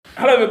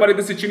Hello, everybody.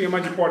 This is Chini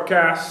Magic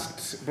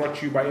Podcast, brought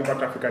to you by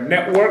Impact Africa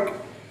Network.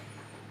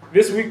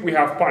 This week we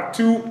have part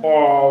 2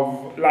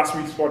 of last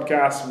week's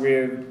podcast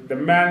with the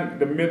man,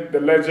 the myth, the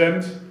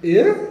legend.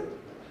 Yeah?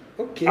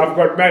 Okay. I've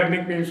got bad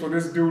nicknames for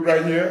this dude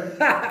right here.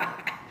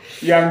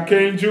 Young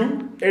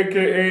Kenju,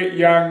 aka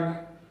Young.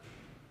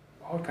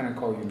 What can I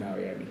call you now,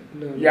 Yanni?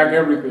 No. Young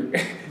everything.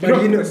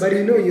 But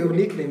you know your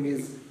nickname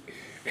is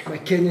my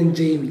Kenyan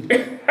Jamie.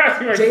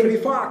 Jamie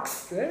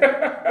Fox.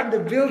 In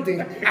the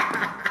building.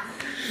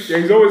 Yeah,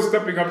 he's always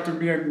stepping up to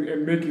me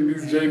and making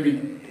these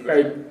Jamie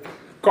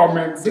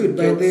comments. Dude, and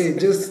by the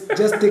jokes. way,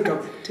 just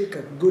take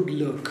a good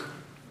look.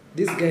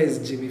 This guy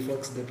is Jamie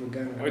Fox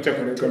doppelganger. Which I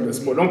put on the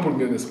spot. Don't put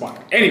me on the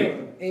spot.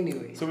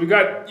 Anyway. So we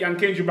got Young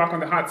Kenju back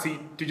on the hot seat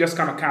to just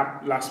kind of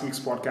cap last week's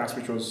podcast,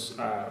 which was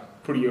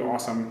pretty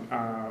awesome,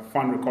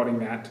 fun recording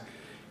that.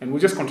 And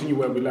we'll just continue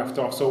where we left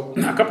off. So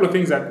a couple of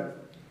things that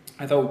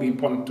I thought would be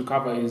important to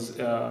cover is,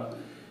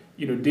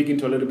 dig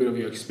into a little bit of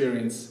your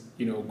experience,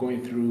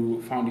 going through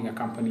founding a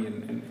company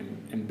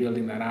and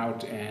building that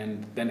out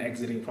and then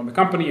exiting from the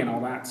company and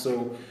all that.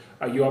 So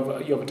you have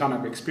a ton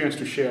of experience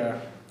to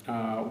share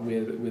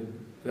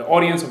with the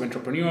audience of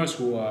entrepreneurs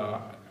who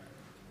are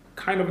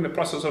kind of in the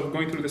process of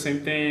going through the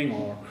same thing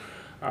or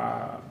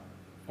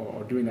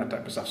doing that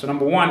type of stuff. So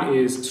number one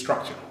is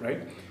structure,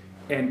 right?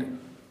 And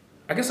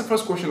I guess the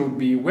first question would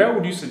be, where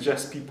would you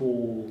suggest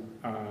people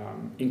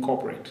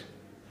incorporate?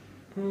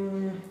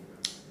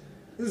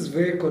 This is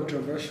very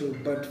controversial,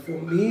 but for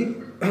me,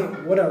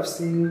 what I've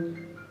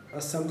seen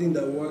as something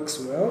that works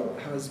well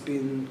has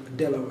been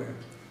Delaware.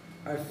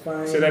 I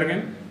find Say that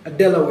again?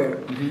 Delaware.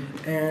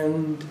 Mm-hmm.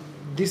 And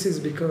this is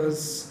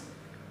because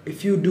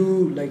if you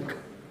do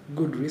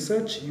good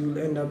research, you'll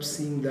end up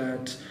seeing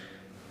that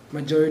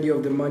majority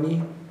of the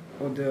money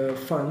or the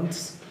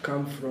funds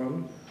come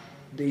from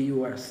the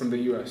US. From the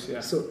US, yeah.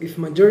 So if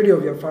majority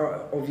of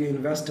your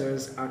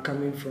investors are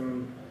coming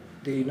from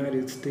the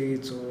United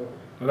States or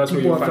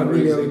people are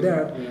familiar with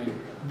that,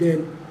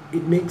 then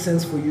it makes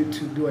sense for you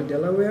to do a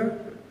Delaware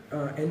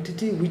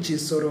entity, which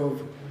is sort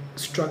of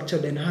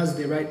structured and has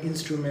the right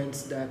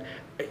instruments that,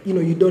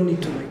 you don't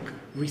need to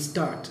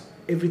restart.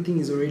 Everything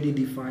is already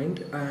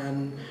defined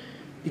and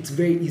it's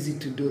very easy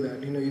to do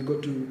that. You go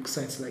to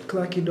sites like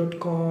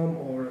Clarky.com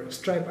or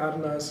Stripe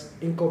Atlas,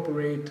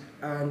 incorporate,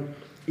 and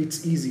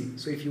it's easy.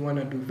 So if you want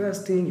to do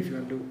vesting, if you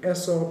want to do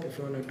ESOP, if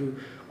you want to do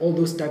all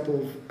those type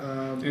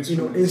of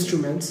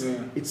instruments,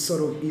 it's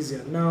sort of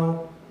easier.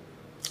 Now,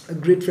 a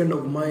great friend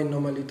of mine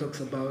normally talks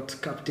about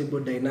cap table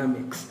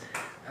dynamics.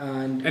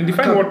 And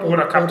define what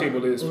a cap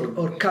table is.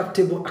 Or cap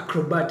table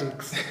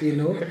acrobatics,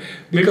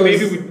 Maybe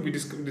we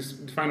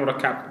define what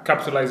a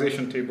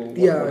capitalization table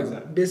what is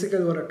that?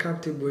 Basically what a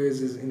cap table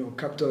is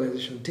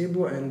capitalization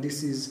table, and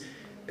this is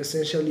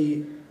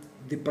essentially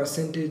the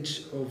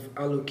percentage of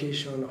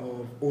allocation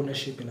of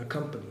ownership in a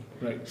company.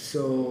 Right.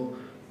 So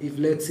if,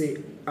 let's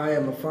say, I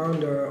am a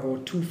founder or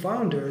two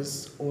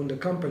founders own the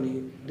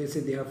company, let's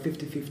say they have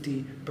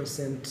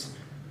 50%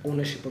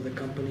 ownership of the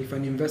company. If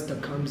an investor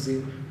comes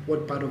in,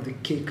 what part of the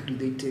cake do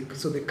they take?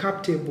 So the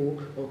cap table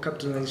or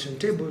capitalization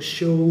table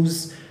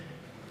shows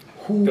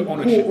who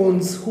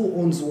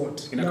owns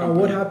what. Now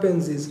what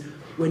happens is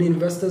when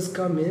investors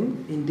come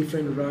in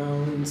different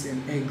rounds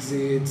and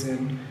exits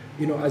and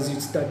as you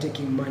start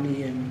taking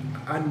money and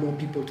add more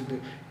people to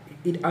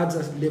it adds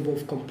a level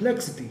of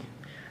complexity.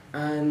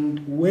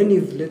 And when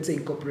you've, let's say,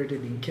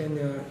 incorporated in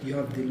Kenya, you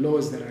have the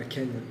laws that are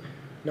Kenyan.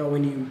 Now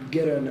when you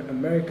get an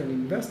American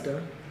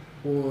investor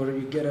or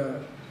you get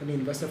an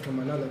investor from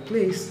another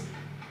place,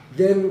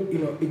 then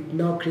it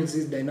now creates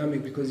this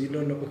dynamic because you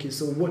don't know, okay,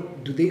 so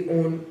what do they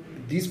own,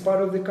 this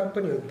part of the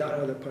company or that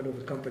other part of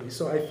the company?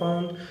 So I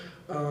found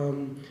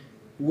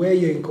where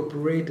you're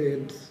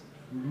incorporated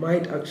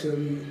might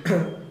actually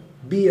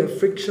be a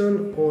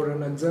friction or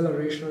an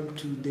acceleration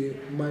to the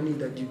money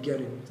that you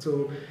get in.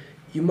 So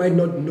you might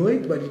not know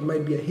it, but it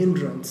might be a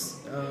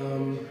hindrance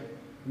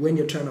when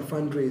you're trying to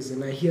fundraise.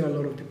 And I hear a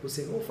lot of people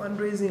say,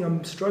 fundraising,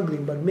 I'm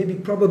struggling, but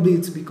probably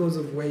it's because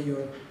of where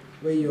you're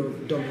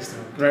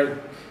domiciled. Right.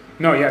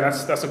 No, yeah,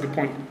 that's a good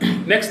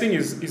point. Next thing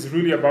is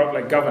really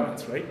about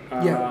governance, right?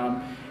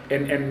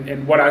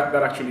 And what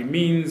that actually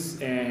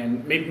means,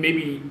 and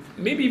maybe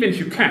even if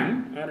you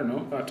can, I don't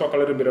know, talk a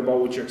little bit about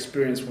what your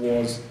experience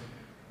was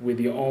with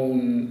your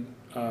own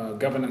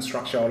governance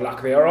structure or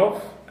lack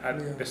thereof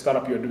at the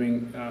startup you're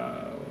doing.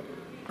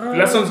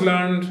 Lessons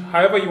learned,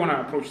 however you want to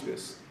approach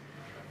this.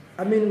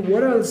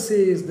 What I'll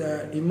say is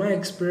that in my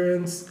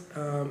experience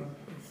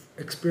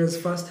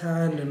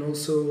firsthand and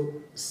also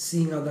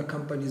seeing other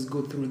companies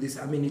go through this,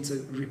 it's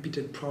a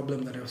repeated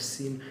problem that I've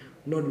seen,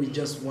 not with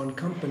just one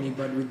company,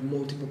 but with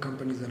multiple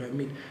companies that I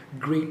meet.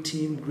 Great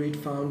team, great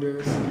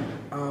founders,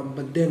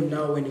 but then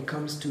now when it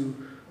comes to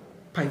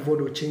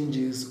pivotal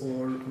changes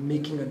or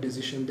making a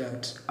decision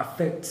that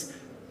affects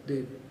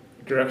the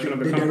direction of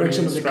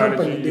the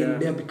company, then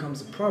there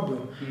becomes a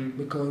problem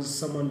because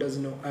someone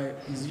doesn't know,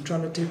 is he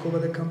trying to take over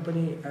the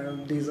company?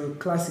 There's a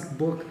classic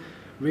book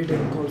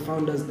written called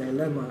Founder's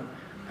Dilemma,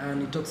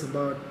 and it talks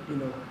about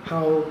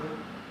how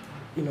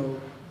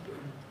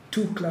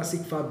two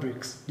classic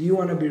fabrics. Do you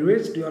want to be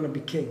rich? Do you want to be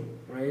king?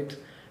 Right?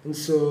 And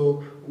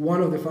so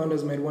one of the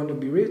founders might want to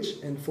be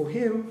rich, and for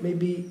him,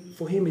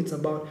 it's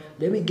about,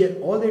 let me get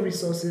all the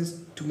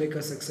resources to make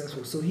us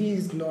successful. So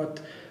he's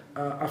not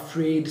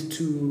afraid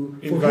to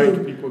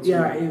invite people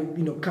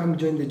to come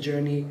join the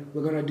journey.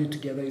 We're gonna do it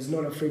together. He's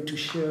not afraid to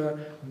share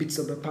bits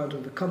of a part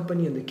of the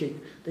company and the cake.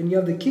 Then you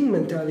have the king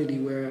mentality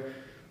where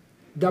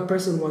that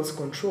person wants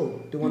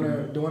control. They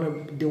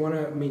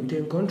wanna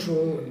maintain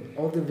control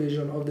of the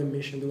vision, of the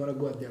mission. They wanna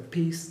go at their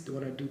pace. They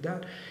wanna do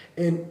that,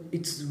 and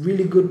it's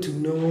really good to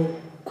know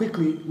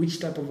quickly which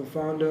type of a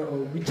founder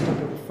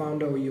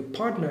or your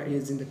partner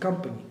is in the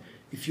company.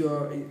 If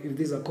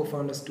there's a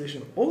co-founder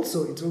situation.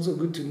 Also, it's also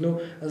good to know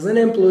as an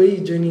employee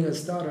joining a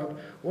startup,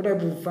 what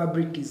type of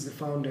fabric is the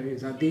founder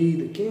is. Are they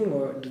the king,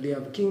 or do they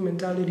have a king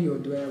mentality, or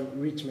do they have a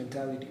rich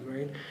mentality,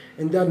 right?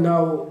 And that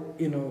now,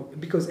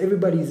 because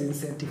everybody is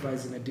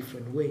incentivized in a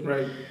different way.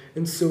 Right.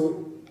 And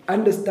so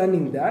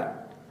understanding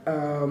that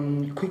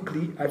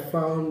quickly, I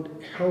found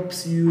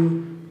helps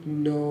you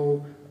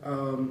know,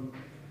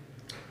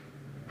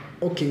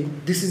 okay,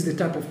 this is the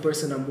type of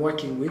person I'm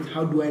working with.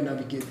 How do I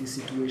navigate this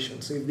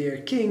situation? So if they're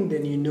a king,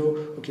 then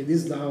okay,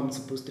 this is how I'm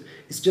supposed to.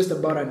 It's just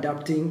about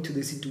adapting to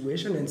the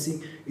situation and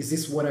seeing, is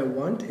this what I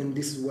want? And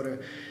this is what I...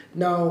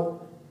 Now,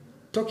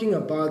 talking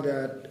about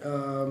that,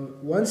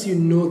 once you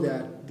know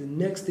that, the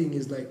next thing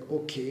is like,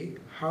 okay,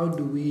 how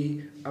do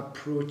we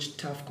approach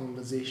tough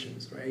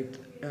conversations, right?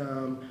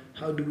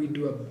 How do we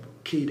do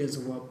a cadence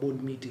of our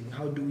board meeting?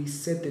 How do we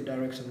set the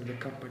direction of the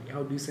company?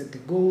 How do we set the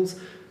goals?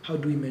 How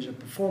do we measure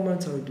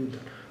performance? How do we do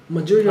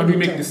that? How do you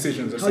make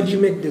decisions? How do you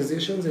make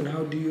decisions, and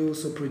how do you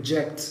also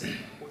project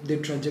the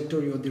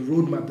trajectory or the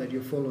roadmap that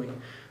you're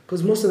following?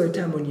 Because most of the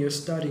time when you're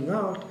starting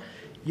out,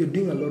 you're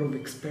doing a lot of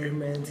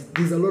experiments.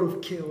 There's a lot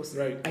of chaos.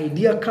 Right.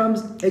 Idea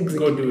comes, execute.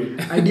 Go do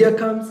it. Idea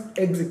comes,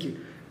 execute.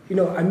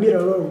 I meet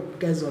a lot of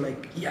guys who are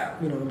like,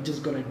 I'm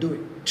just gonna do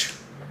it.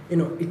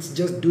 It's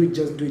just do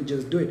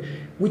it,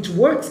 which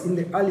works in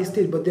the early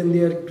stage, but then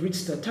they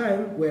reached a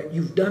time where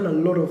you've done a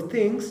lot of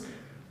things,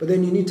 but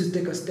then you need to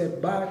take a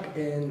step back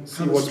and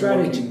see have a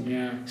strategy. Working.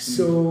 Yeah.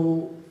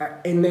 So,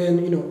 and then,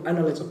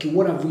 analyze, okay,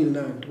 what have we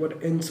learned? What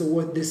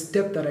the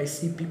step that I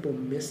see people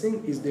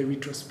missing is the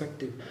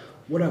retrospective.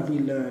 What have we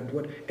learned?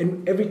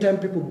 And every time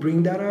people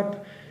bring that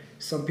up,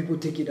 some people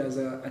take it as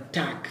an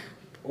attack,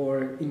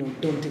 or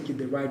don't take it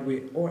the right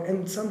way,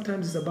 and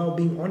sometimes it's about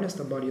being honest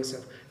about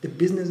yourself. The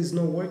business is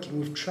not working.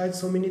 We've tried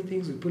so many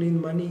things. We put in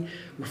money.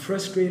 We're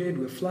frustrated.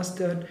 We're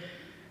flustered,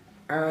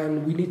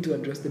 and we need to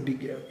address the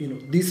big.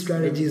 This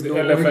strategy is not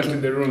working. The elephant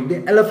in the room.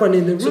 The elephant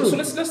in the room. So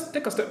let's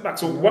take a step back.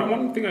 So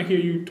one thing I hear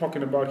you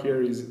talking about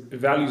here is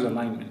values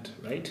alignment,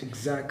 right?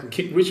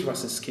 Exactly. Rich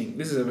versus king.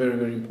 This is a very,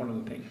 very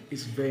important thing.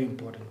 It's very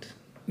important.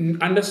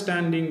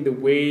 Understanding the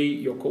way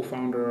your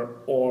co-founder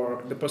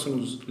or the person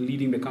who's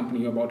leading the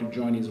company you're about to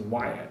join is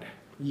wired.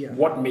 Yeah.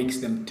 What makes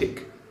them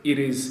tick? It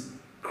is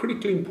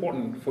critically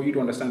important for you to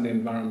understand the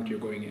environment you're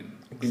going in.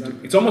 Exactly.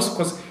 It's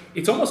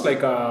almost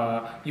like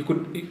you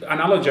could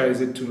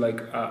analogize it to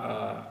like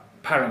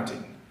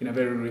parenting in a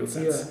very real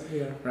sense.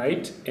 Yeah.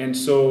 Right? And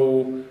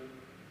so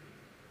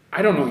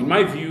I don't know, in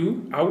my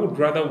view, I would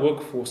rather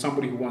work for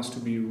somebody who wants to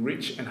be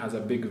rich and has a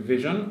big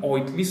vision, or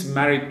at least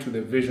married to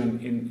the vision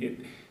in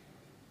it,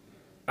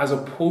 as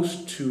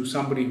opposed to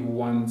somebody who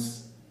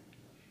wants,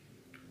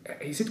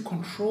 is it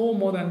control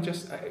more than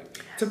just,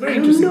 it's a very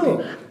interesting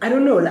thing. I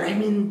don't know.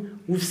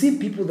 We've seen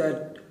people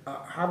that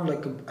have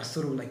like a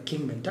sort of like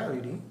king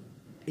mentality,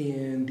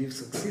 and they've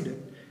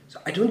succeeded. So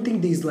I don't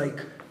think there's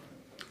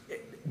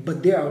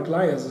but they're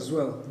outliers as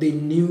well. They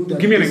knew that.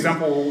 Give me an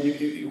example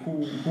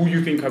who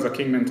you think has a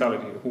king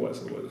mentality, who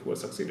has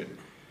succeeded.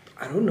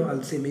 I don't know.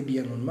 I'll say maybe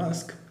Elon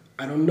Musk.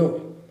 I don't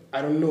know.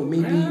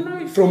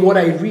 Maybe from what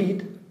I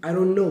read, I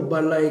don't know.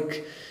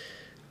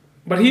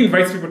 But he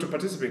invites people to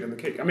participate in the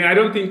cake. I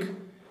don't think.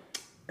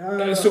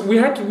 So we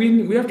have to.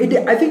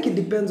 I think it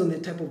depends on the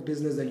type of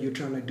business that you're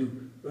trying to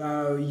do.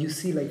 You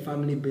see, like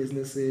family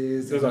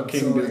businesses. Those are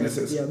king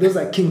businesses. Yeah, those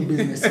are king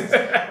businesses.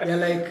 They're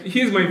like.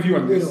 Here's my view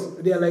on this.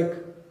 They're like,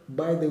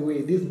 by the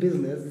way, this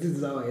business, this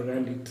is how I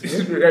run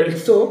it. Right?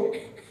 So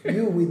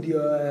you with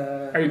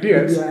your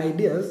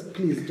ideas,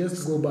 please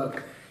just go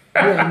back.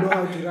 I know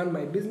how to run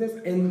my business,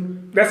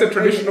 and that's a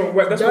traditional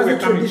way. That's where we're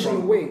coming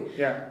from. Way.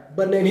 Yeah.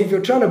 But then if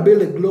you're trying to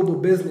build a global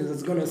business,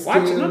 it's gonna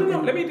scale.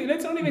 No.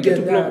 Let's not even get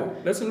to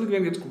global. Let's not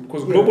even get to,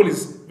 because global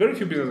is very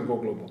few businesses go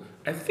global.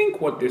 I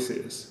think what this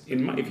is,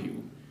 in my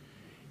view,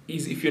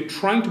 is if you're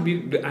trying to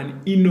build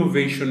an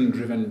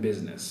innovation-driven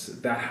business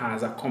that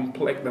has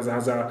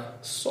a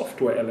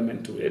software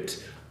element to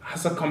it,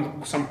 has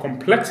some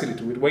complexity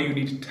to it, where you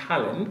need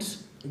talent.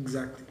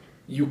 Exactly.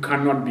 You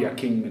cannot be a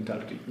king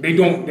mentality. They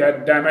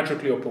are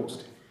diametrically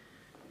opposed.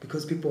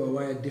 Because people are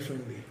wired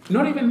differently.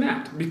 Not even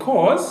that.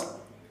 Because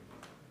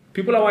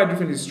people are wired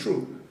differently is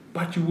true.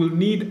 But you will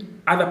need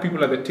other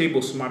people at the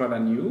table smarter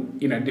than you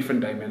in a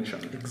different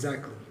dimension.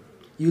 Exactly.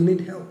 You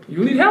need help.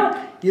 You need help.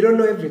 You don't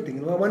know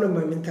everything. One of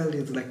my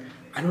mentalities is like,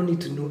 I don't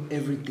need to know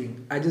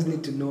everything. I just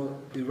need to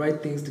know the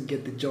right things to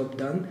get the job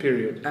done.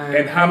 Period.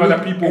 And have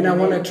other people. And I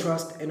want to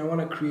trust, and I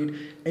want to create.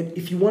 And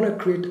if you want to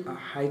create a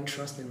high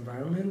trust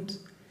environment,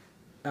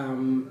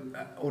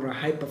 or a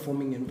high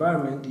performing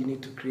environment, you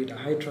need to create a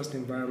high trust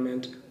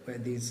environment where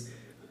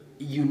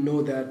you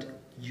know that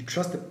you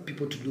trust the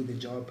people to do the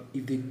job.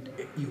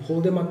 You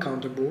hold them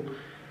accountable.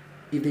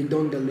 If they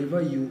don't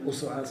deliver, you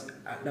also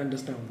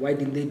understand why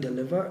didn't they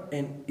deliver,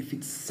 and if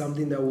it's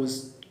something that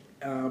was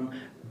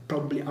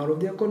probably out of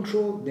their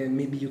control, then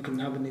maybe you can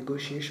have a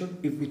negotiation.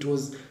 If it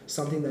was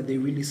something that they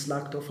really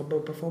slacked off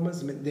about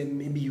performance, then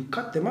maybe you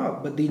cut them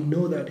out. But they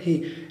know that,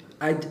 hey,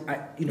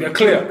 they're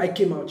clear. I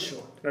came out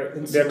short. Right.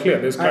 And they're clear.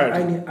 There's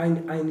clarity.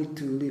 I need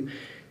to leave.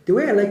 The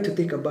way I like to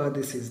think about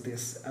this is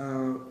this.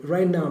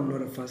 Right now, I'm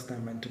not a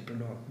first-time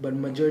entrepreneur, but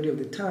majority of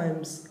the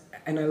times,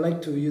 and I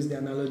like to use the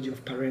analogy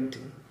of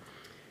parenting.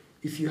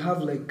 If you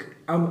have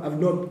I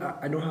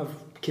don't have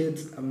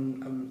kids.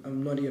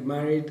 I'm not yet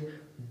married,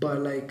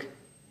 but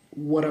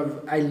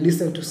I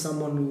listened to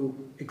someone who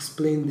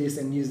explained this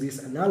and used this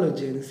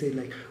analogy and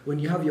said when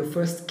you have your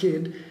first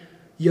kid,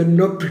 you're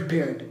not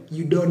prepared.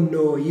 You don't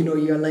know.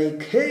 You're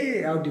like,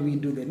 hey, how do we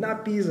do the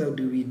nappies? How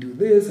do we do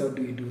this? How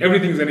do we do that?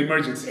 Everything's an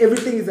emergency.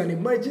 Everything is an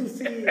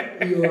emergency.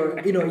 You're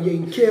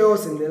in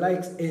chaos and the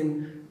likes.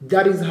 And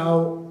that is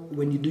how,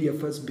 when you do your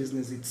first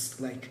business, it's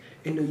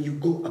you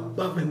go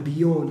above and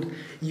beyond.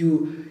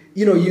 You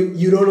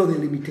don't know the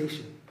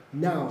limitation.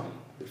 Now,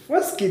 the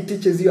first kid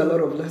teaches you a lot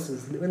of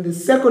lessons. When the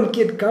second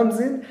kid comes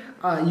in,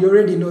 you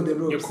already know the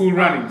ropes. You're cool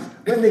runnings.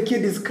 When the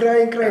kid is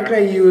crying,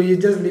 you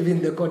just live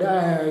in the code.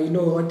 You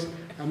know what?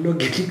 I'm not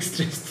getting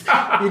stressed,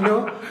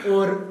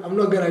 or I'm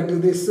not gonna do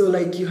this. So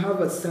you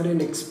have a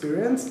certain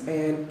experience,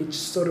 and it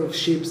sort of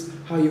shapes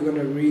how you're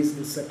gonna raise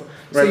the second.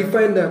 So you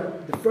find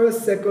that the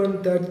first,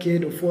 second, third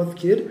kid or fourth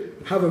kid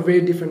have a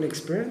very different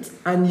experience,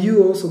 and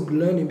you also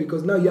learning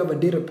because now you have a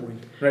data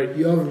point. Right.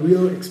 You have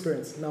real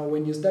experience. Now,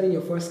 when you're starting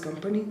your first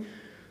company,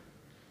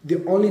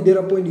 the only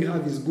data point you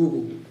have is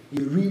Google.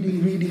 You're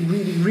reading.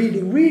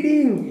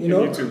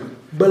 YouTube.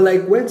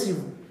 But once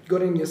you've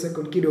gotten your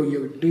second kid or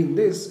you're doing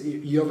this,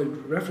 you have a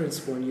reference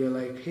point. You're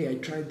like, hey, I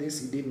tried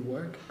this, it didn't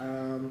work.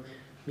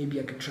 Maybe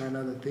I could try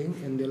another thing.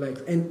 And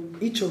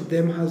and each of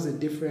them has a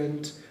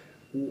different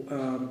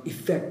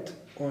effect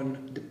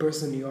on the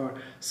person you are.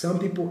 Some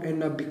people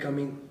end up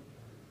becoming,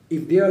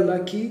 if they are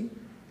lucky,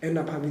 end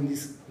up having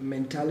this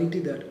mentality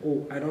that,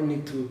 oh, I don't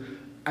need to.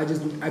 I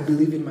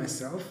believe in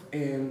myself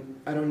and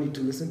I don't need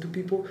to listen to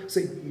people.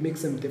 So it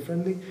makes them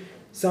differently.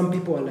 Some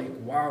people are like,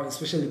 wow,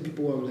 especially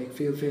people who are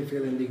fail,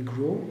 and they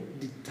grow.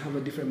 They have a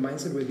different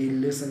mindset where they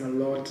listen a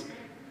lot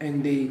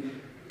and they,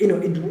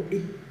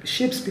 it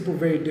shapes people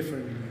very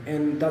differently.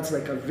 And that's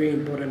a very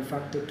important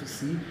factor to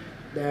see,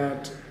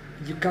 that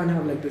you can't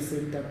have the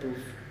same type of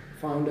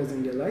founders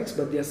and their likes,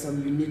 but there are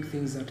some unique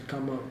things that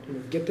come out.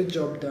 Get the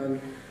job done.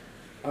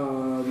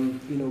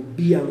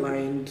 Be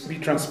aligned, be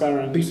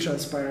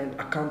transparent,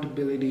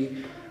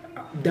 accountability.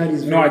 That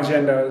is no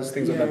agendas,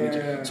 things of that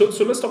nature.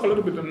 So let's talk a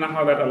little bit on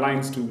how that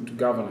aligns to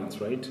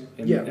governance, right?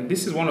 And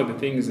this is one of the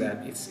things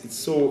that it's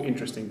so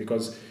interesting,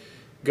 because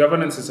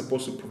governance is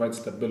supposed to provide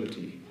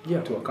stability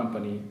to a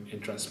company and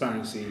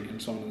transparency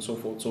and so on and so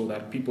forth, so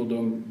that people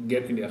don't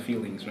get in their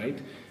feelings, right?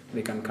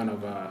 They can kind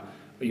of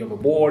you have a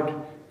board,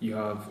 you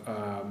have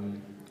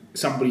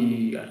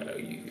somebody,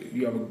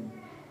 you have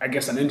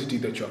an entity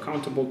that you're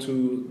accountable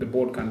to. The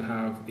board can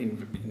have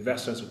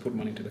investors who put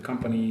money into the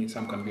company.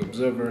 Some can be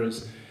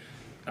observers.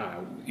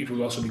 It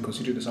will also be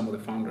considered to some of the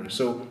founders.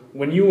 So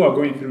when you are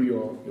going through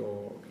your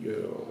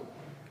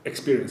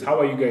experience, how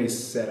are you guys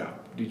set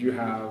up? Did you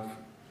have?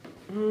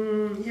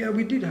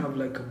 We did have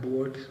a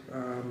board,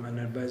 an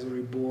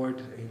advisory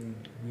board, and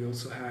we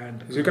also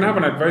had. So you can have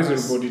an advisory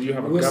board. Did you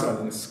have a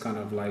governance kind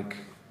of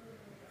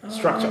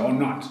structure or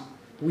not?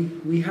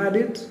 We had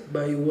it,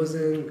 but it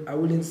wasn't. I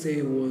wouldn't say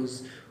it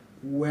was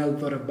well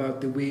thought about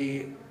the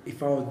way,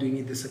 if I was doing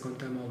it the second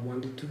time, I would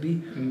want it to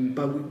be.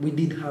 But we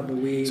did have a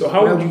way. So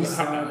how where we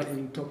sat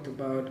and talked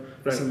about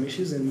some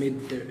issues and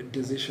made the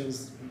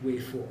decisions way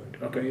forward.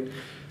 Okay. Right?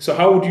 So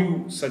how would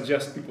you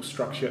suggest people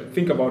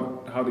think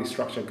about how they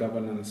structure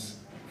governance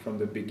from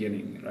the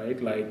beginning,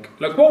 right? Like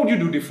what would you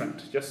do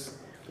different? Just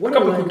what I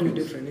would do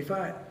different.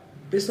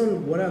 Based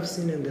on what I've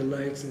seen in the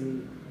likes,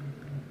 and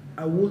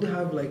I would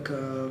have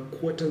a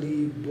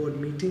quarterly board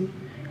meeting.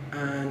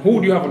 And who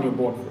would you have on your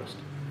board first?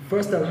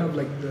 First, I'll have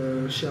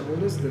the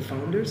shareholders, the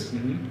founders,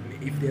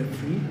 if they're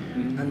free,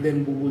 and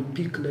then we will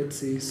pick, let's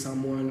say,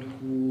 someone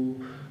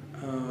who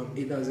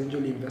either as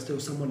angel investor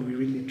or someone we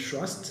really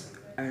trust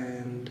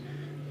and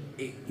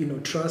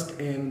trust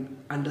and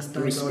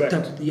understand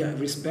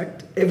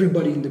respect.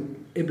 Everybody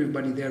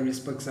there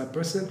respects that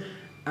person.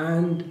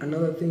 And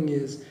another thing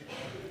is,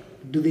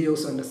 do they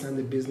also understand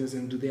the business,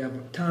 and do they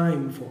have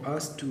time for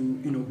us to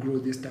grow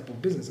this type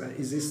of business?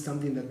 Is this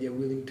something that they're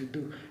willing to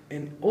do?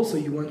 And also,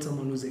 you want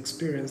someone who's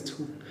experienced,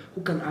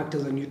 who can act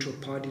as a neutral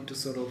party to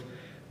sort of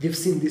they've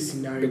seen this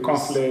scenario, the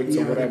conflicts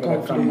or whatever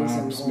that come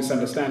up,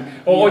 misunderstand,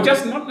 or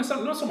just not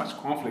so much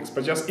conflicts,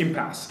 but just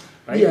impasse.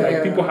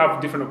 Right? People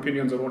have different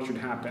opinions on what should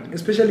happen.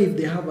 Especially if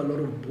they have a lot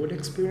of board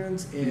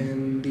experience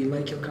and they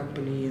like your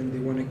company and they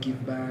want to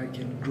give back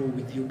and grow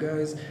with you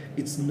guys,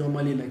 it's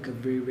normally like a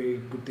very, very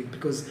good thing,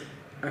 because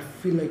I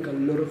feel like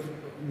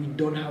we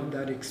don't have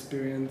that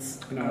experience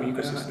in our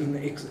ecosystem.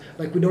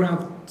 Like we don't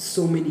have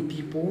so many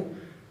people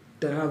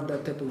that have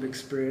that type of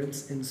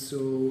experience, and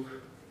so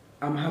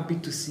I'm happy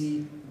to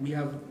see we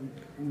are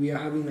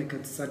having like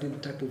a certain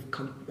type of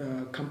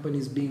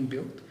companies being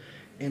built,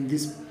 and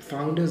these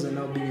founders are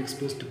now being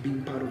exposed to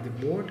being part of the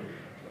board,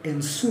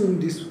 and soon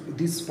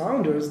these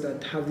founders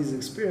that have this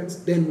experience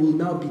then will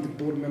now be the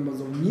board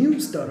members of new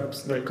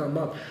startups that come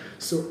up.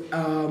 So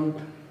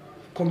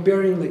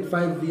comparing like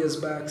 5 years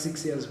back,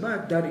 6 years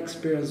back, that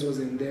experience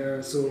wasn't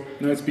there. So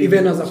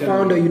even as a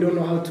founder, you don't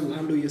know how to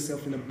handle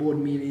yourself in a board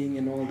meeting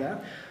and all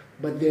that.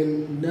 But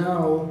then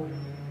now,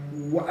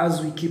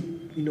 as we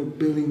keep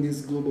building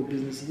this global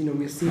business,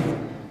 we're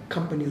seeing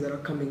companies that are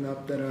coming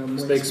up that are more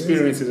so the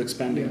experience is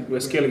expanding.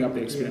 We're scaling up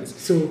the experience.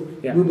 So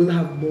we will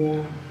have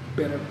more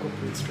better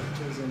corporate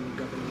structures and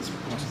governance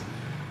structures.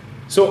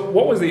 So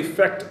what was the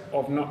effect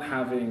of not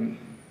having?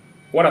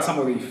 What are some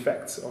of the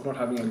effects of not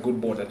having a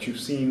good board that you've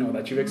seen or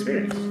that you've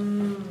experienced?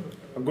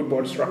 A good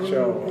board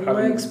structure? In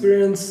my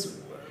experience,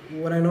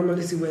 what I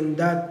normally see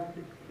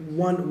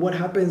what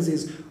happens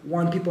is,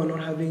 people are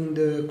not having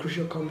the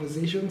crucial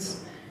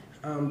conversations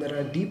that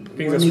are deep.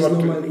 Things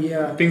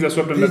are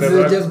swept under the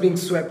rug. Just being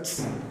swept.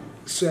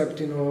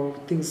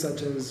 Things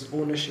such as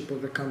ownership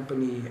of the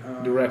company,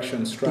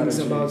 direction, strategy. Things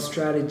about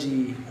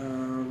strategy,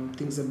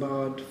 things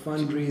about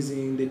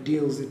fundraising, the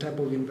deals, the type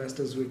of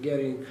investors we're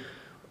getting,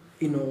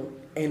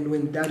 and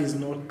when that is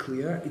not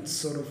clear, it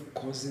sort of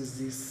causes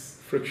this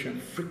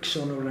friction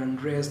or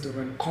unrest or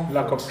uncomfort.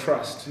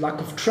 Lack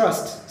of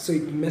trust. So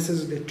it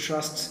messes with the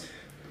trust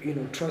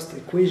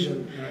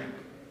equation. Right.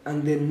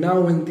 And then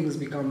now when things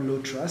become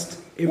low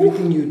trust,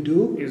 everything you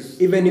do,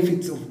 even if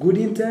it's of good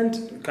intent,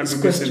 is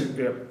questioned,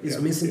 is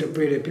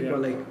misinterpreted. People are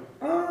like,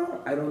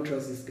 I don't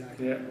trust this guy.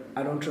 Yeah.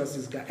 I don't trust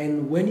this guy.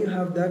 And when you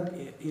have that,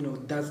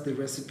 that's the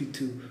recipe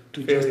to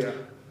just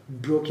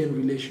broken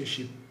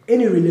relationship.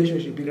 Any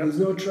relationship, if there's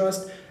no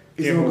trust,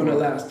 it's not going to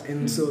last.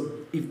 And so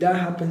if that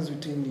happens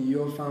between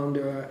your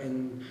founder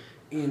and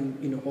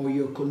or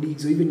your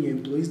colleagues or even your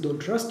employees don't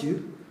trust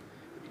you,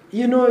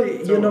 you're not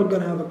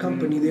going to have a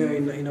company there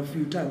in a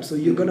few times. So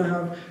you're going to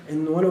have,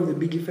 and one of the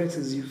big effects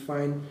is you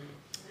find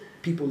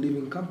people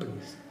leaving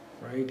companies,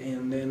 right?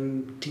 And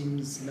then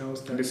teams now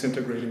start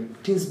disintegrating.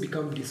 Teams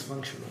become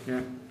dysfunctional.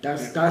 Yeah.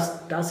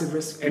 That's a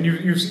recipe. And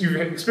you've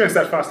experienced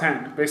that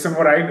firsthand, based on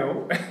what I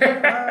know.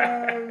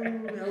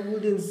 I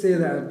wouldn't say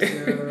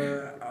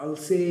that. I'll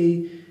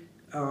say,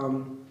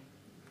 or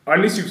at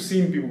least you've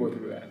seen people go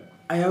through that.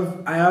 I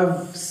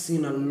have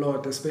seen a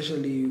lot,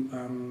 especially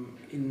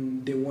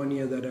in the 1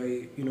 year that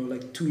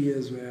like 2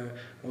 years where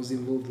I was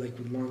involved like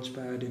with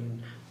Launchpad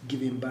and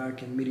giving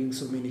back and meeting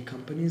so many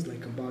companies,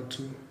 like about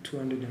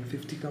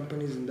 250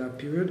 companies in that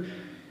period.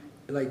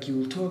 Like you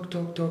will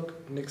talk,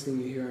 next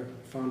thing you hear,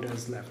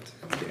 founders left.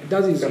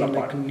 That is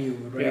like new,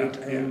 right?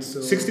 Yeah, and so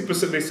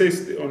 60%, they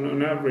say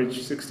on average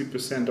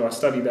 60%, or a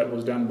study that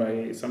was done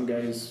by some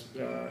guys,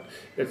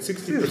 that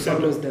 60%.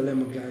 Founders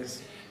dilemma,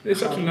 guys.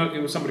 It's actually not,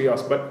 it was somebody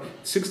else, but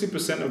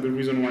 60% of the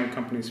reason why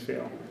companies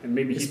fail, and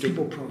maybe it's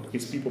people problems.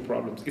 It's people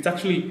problems. It's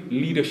actually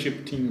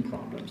leadership team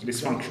problems,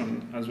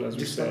 dysfunction, as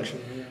we said.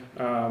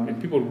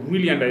 And people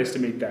really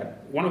underestimate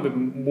that. One of the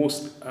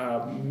most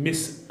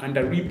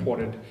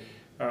underreported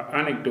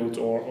anecdotes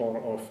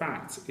or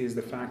facts is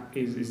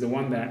the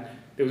one that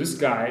there was this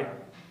guy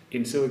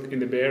in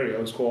the Bay Area.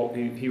 It was called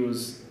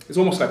it's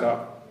almost like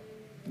a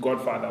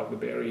godfather of the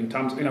Bay Area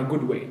in a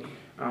good way.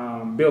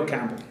 Bill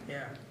Campbell.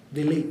 Yeah.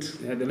 The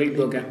late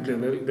Bill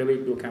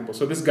Campbell.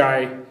 So this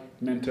guy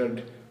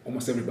mentored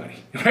almost everybody,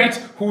 right?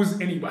 Who's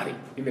anybody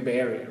in the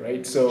Bay Area,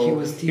 right? So he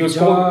was Steve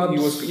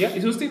Jobs.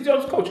 He was Steve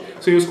Jobs' coach.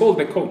 So he was called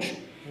the coach.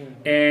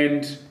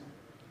 And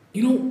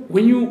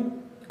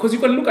because you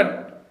can look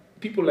at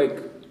people like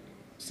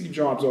Steve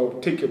Jobs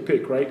or take your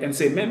pick, right? And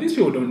say, man, these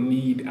people don't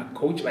need a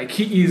coach. Like,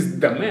 he is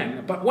the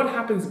man. But what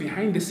happens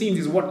behind the scenes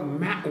is what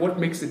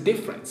makes the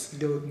difference.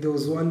 There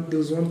was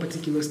one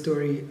particular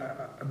story,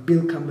 a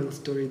Bill Campbell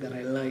story that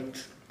I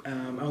liked.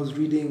 I was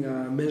reading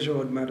Measure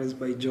What Matters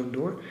by John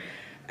Doerr.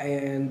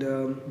 And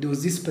there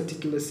was this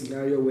particular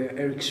scenario where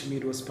Eric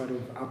Schmidt was part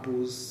of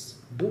Apple's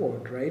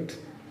board, right?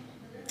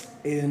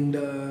 And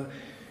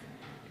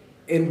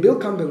Bill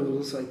Campbell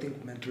was also, I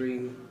think,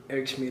 mentoring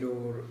Eric Schmidt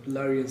or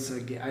Larry and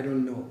Sergey. I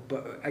don't know,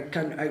 but I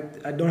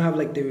don't have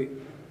like the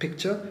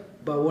picture.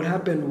 But what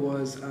happened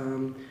was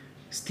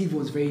Steve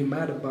was very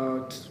mad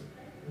about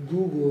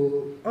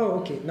Google.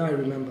 Oh, okay, now I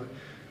remember.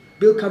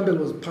 Bill Campbell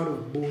was part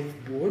of both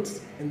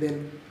boards, and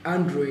then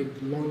Android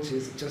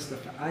launches just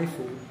like an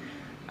iPhone,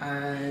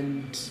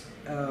 and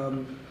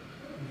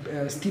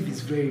Steve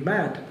is very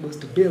mad, goes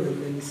to Bill,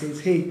 and then he says,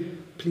 "Hey,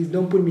 please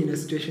don't put me in a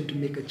situation to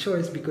make a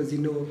choice because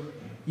you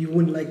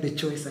wouldn't like the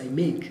choice I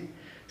make."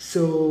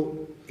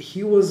 So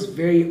he was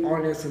very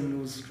honest and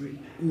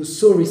he was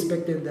so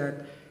respected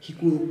that he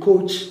could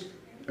coach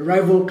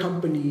rival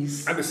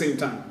companies at the same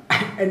time,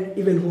 and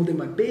even hold them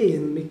at bay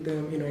and make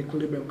them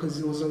equilibrium, because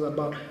it was all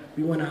about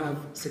we want to have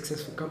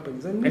successful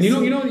companies, and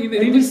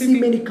we see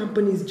many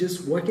companies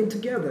just working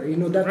together.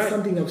 That's right.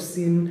 Something I've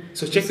seen.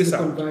 So check this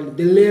out. Valley,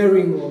 the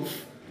layering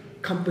of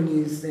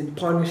companies and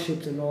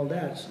partnerships and all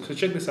that. So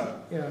check this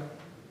out. Yeah.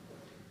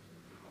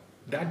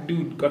 That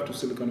dude got to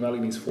Silicon Valley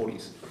in his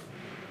 40s.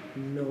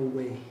 No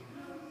way.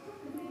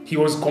 He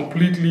was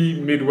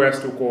completely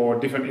Midwest or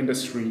different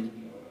industry.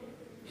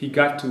 He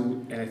got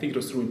to, and I think it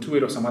was through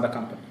Intuit or some other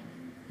company,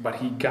 but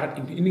he got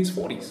in his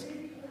 40s.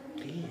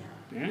 Damn.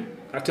 Yeah?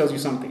 That tells you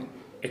something.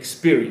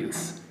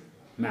 Experience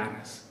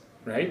matters,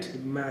 right?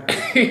 It matters.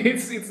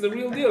 it's the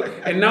real deal.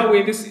 And now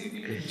we're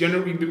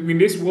in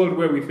this world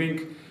where we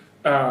think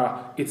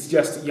it's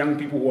just young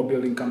people who are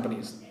building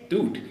companies.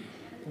 Dude,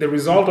 the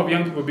result of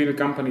young people building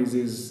companies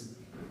is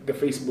the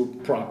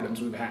Facebook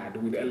problems we've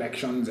had with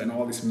elections and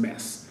all this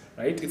mess,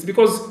 right? It's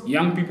because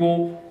young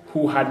people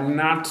who had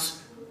not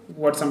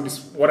were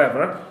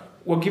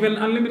given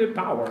unlimited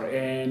power,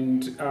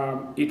 and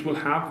it will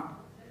have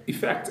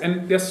effects.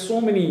 And there's so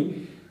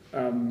many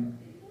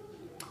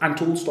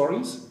untold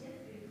stories,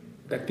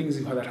 that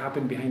things that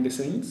happen behind the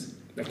scenes,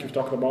 like you've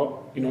talked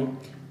about,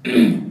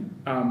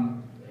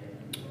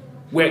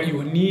 where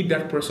you need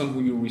that person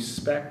who you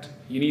respect.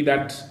 You need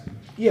that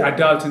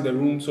adult in the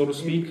room, so to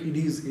speak. It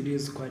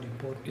is quite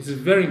important. It's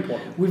very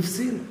important. We've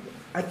seen,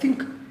 I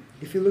think,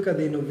 if you look at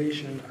the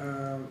innovation,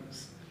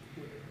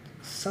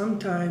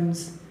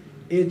 sometimes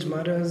age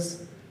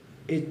matters,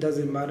 age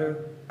doesn't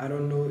matter. I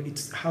don't know.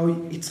 It's how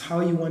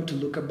you want to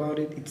look about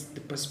it. It's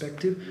the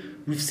perspective.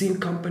 We've seen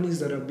companies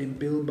that have been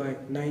built by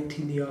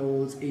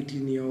 19-year-olds,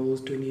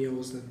 18-year-olds,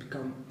 20-year-olds that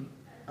become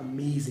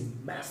amazing,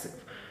 massive.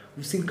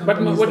 We've seen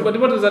companies. But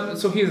what is that?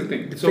 So here's the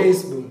thing.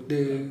 Facebook,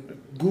 the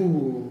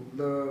Google,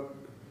 the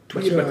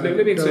Twitter, the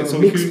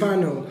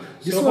Mixpanel.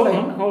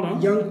 Hold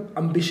on. Young,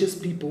 ambitious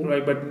people.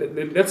 Right, but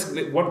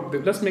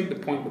let's make the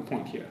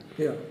point here.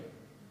 Yeah.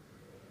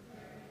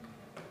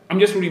 I'm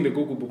just reading the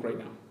Google book right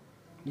now.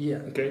 Yeah.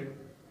 Okay.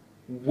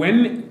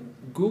 When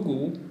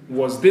Google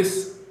was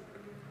this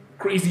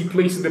crazy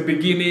place in the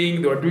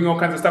beginning, they were doing all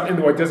kinds of stuff and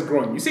they were just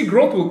growing. You see,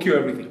 growth will kill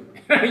everything.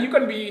 You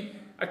can be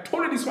a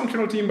totally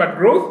dysfunctional team, but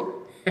growth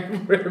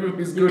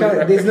is good.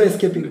 There's no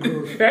escaping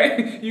growth.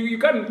 you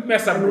can't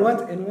mess up.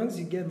 And once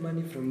you get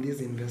money from these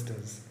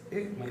investors,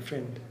 my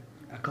friend,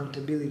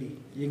 accountability.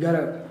 You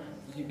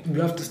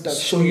have to start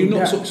showing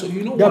that. So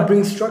you know that what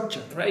brings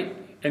structure. Right.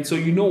 And so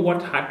you know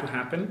what had to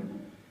happen?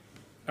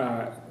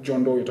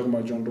 John Doe, you're talking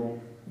about John Doe.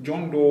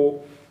 John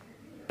Doe,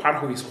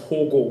 part of his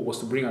whole goal was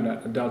to bring an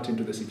adult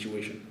into the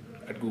situation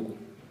at Google.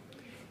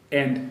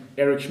 And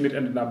Eric Schmidt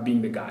ended up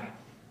being the guy,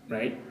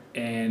 right?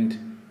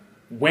 And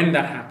when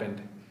that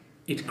happened,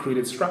 it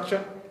created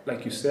structure,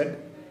 like you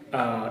said.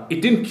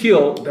 It didn't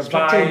kill the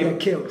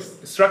vibe.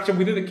 Structure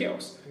within the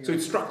chaos. Yeah. So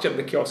it structured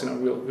the chaos in a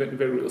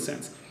very real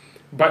sense.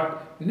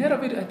 But net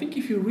of it, I think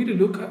if you really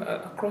look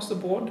across the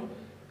board,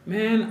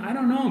 man, I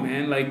don't know,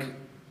 man. Like,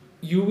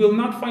 you will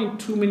not find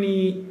too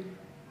many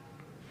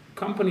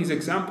companies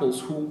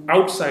examples who,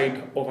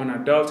 outside of an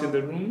adult in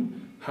the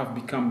room, have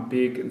become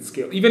big and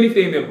scale. Even if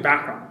they're in their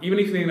background, even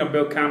if they're in a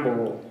Bill Campbell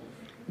role,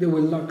 they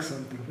will lack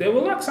something.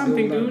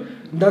 Dude.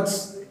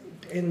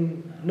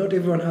 And not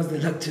everyone has the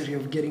luxury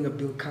of getting a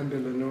Bill Campbell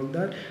and all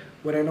that.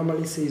 What I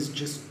normally say is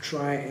just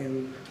try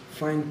and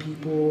find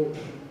people,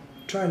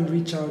 try and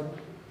reach out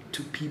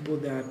to people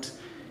that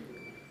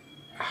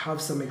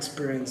have some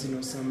experience,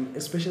 some,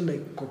 especially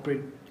like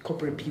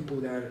corporate people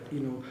that,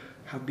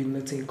 have been,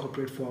 let's say, in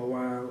corporate for a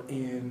while,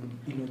 and,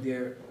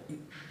 they're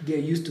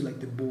used to like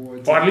the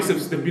boards. Or at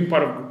least they've been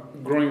part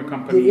of growing a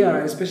company. Yeah,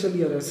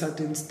 especially at a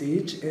certain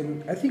stage.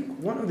 And I think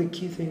one of the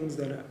key things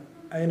that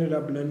I ended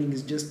up learning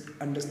is just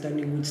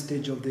understanding which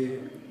stage of the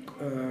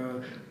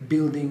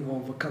building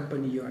of a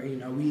company you're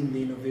in. Are we in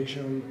the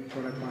innovation,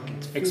 product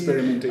market phase?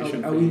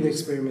 Experimentation. Are we in the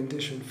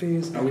experimentation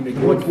phase? Are we in the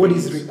growth what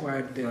phase? is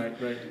required there?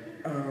 Right.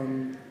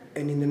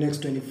 And in the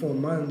next 24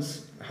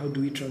 months, how do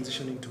we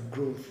transition into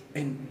growth?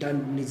 And that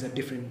needs a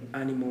different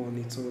animal on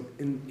its own.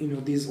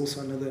 And there's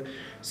also another.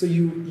 So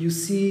you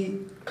see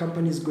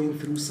companies going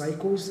through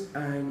cycles,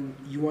 and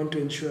you want to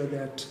ensure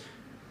that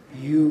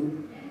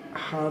you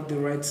have the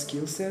right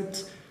skill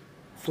set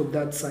for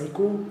that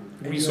cycle.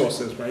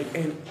 Resources, right?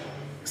 And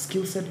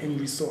skill set and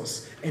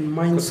resource and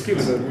mindset. Skill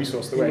is a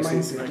resource, the way I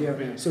mindset, say it.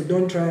 Right? Yeah. So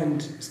don't try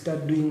and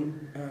start doing,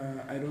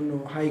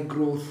 high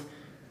growth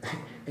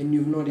and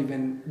you've not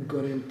even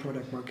gotten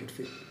product market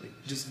fit. Like,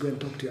 just go and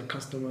talk to your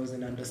customers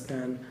and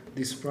understand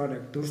this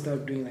product. Don't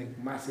start doing like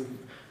massive,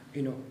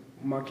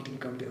 marketing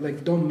campaign.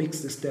 Like, don't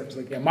mix the steps.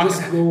 Like,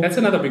 just go. That's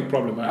another big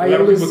problem. I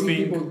always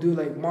see people do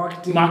like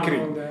marketing.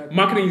 And all that.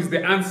 Marketing is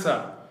the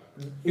answer.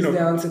 It's the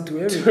answer to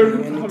everything. To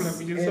every problem,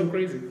 which is so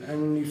crazy.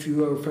 And if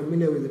you are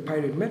familiar with the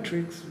Pirate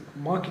metrics,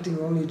 marketing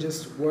only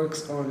just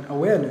works on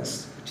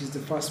awareness, which is the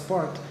first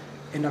part,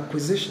 and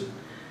acquisition.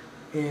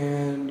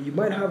 And you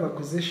might have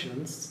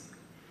acquisitions,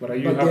 But are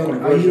you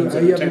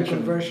having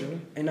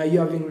conversion, and are you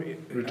having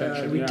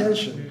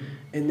retention? Yeah.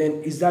 And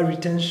then is that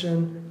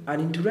retention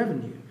adding to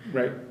revenue?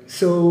 Right.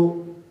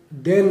 So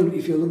then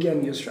if you're looking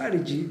at your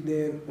strategy,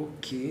 then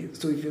okay,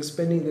 so if you're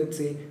spending, let's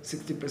say,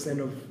 60%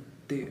 of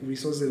the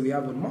resources we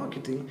have on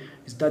marketing,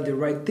 is that the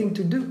right thing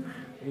to do?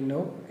 You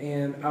know,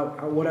 and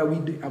what are we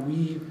doing? Are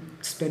we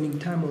spending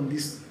time on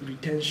this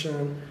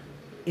retention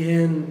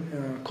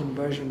and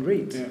conversion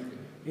rate? Yeah.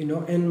 You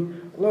know,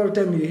 and a lot of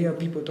time you hear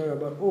people talk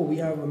about, oh, we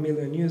have 1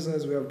 million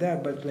users, we have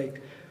that, but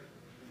like,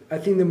 I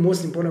think the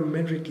most important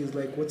metric is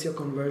like, what's your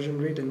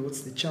conversion rate and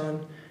what's the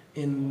churn,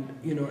 and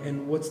you know,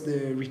 and what's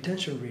the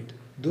retention rate.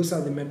 Those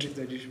are the metrics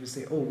that you should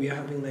say, oh, we are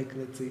having like,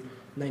 let's say,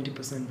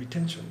 90%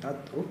 retention. That,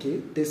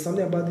 okay, there's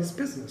something about this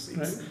business.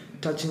 It's right.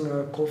 Touching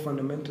a core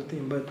fundamental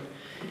thing. But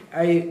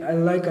I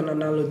like an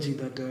analogy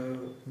that a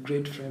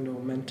great friend or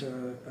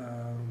mentor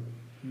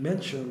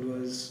mentioned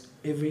was,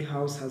 every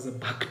house has a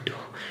back door.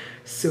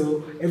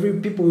 So every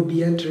people will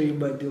be entering,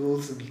 but they'll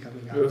also be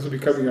coming out. They'll also be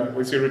coming out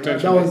with your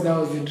retention. That was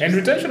interesting. And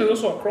retention is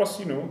also across,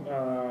 even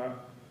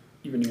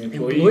your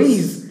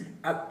employees.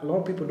 A lot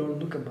of people don't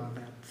look about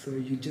that. So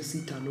you just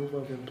see turnover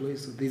of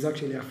employees. So there's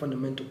actually a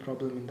fundamental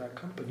problem in that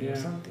company or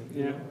something.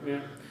 Yeah.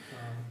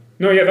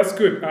 That's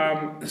good.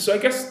 So I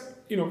guess,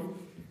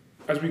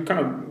 as we kind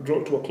of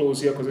draw to a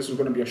close here, because this is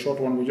going to be a short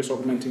one, we're just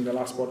augmenting the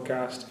last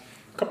podcast.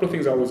 A couple of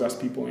things I always ask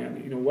people,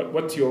 and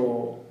what's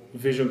your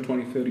vision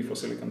 2030 for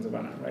Silicon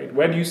Savannah, right?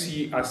 Where do you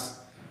see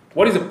us?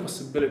 What is the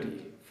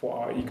possibility for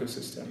our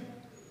ecosystem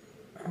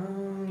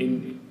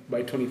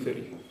by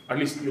 2030? At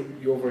least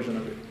your version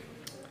of it.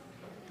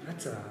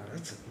 That's a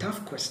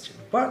tough question,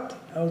 but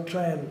I'll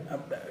try and.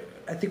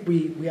 I think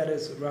we had a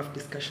rough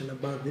discussion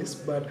about this,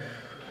 but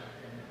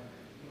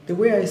the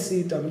way I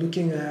see it, I'm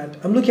looking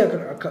at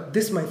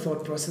this is my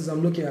thought process.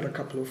 I'm looking at a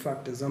couple of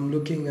factors. I'm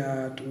looking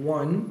at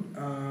one,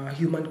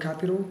 human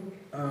capital,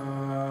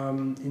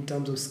 in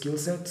terms of skill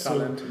sets,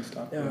 talent and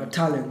stuff.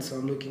 Talent. So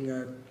I'm looking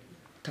at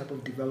type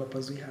of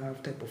developers we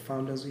have, type of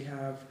founders we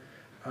have.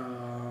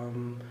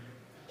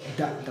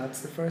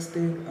 That's the first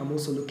thing. I'm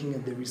also looking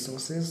at the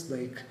resources,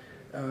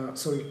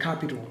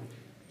 capital.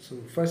 So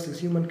first is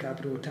human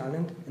capital,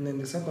 talent, and then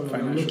the second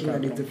one I'm looking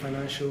at is the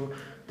financial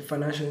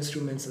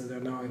instruments that are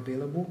now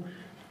available.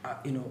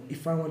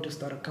 If I want to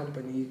start a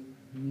company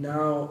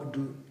now,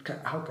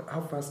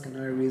 how fast can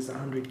I raise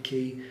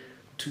 $100K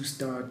to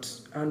start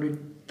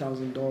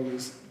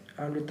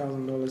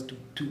 $100,000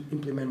 to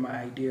implement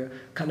my idea?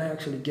 Can I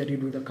actually get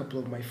it with a couple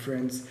of my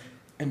friends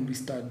and we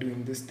start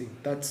doing this thing?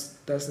 That's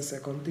the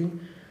second thing.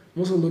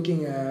 I'm also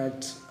looking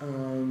at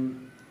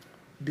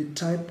the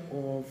type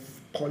of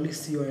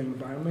policy or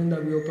environment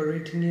that we're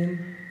operating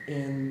in,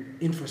 and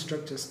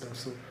infrastructure stuff.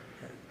 So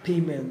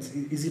payments,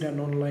 is it an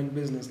online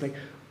business? Like,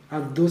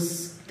 have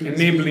those things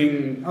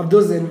enabling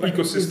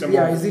ecosystem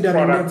is it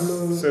products,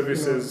 an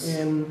services?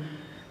 And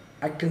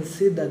I can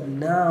say that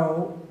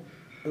now,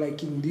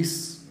 like in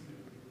this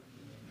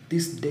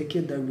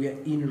decade that we are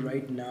in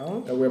right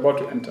now, that we're about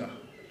to enter.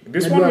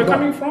 This one we're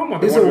coming from, or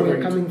this one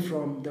we're coming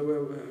from?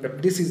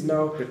 This is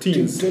now the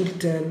teens.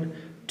 2010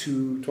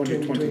 to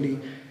 2020.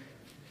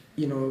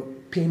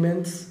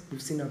 Payments.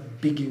 We've seen a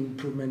big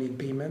improvement in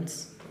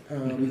payments.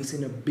 We've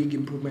seen a big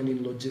improvement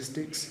in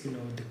logistics.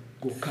 The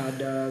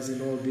Gokadas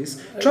and all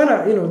this.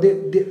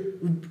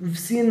 We've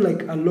seen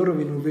like a lot of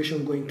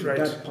innovation going to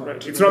that part.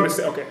 Right. It's not the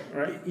same. Okay.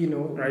 Right.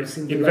 Right. We've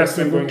seen the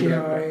investment going to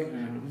that.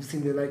 We've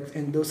seen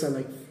and those are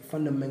like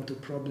fundamental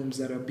problems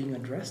that are being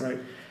addressed. Right.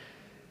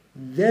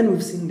 Then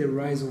we've seen the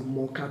rise of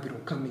more capital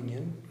coming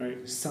in.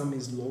 Right. Some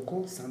is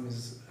local, some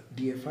is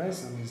DFI,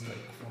 some is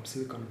like from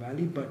Silicon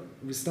Valley, but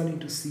we're starting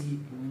to see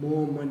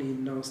more money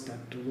now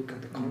start to look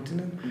at the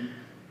continent. Mm-hmm.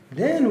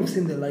 Then we've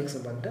seen the likes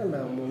of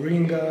Andela,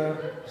 Moringa,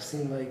 we've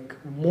seen like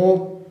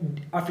more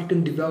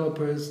African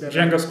developers.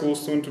 Jenga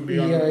schools soon to be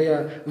on.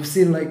 Yeah. We've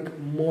seen like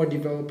more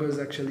developers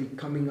actually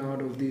coming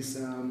out of this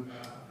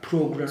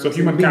program. So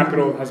human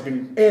capital has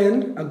been...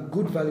 And a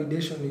good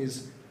validation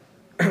is,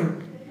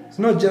 it's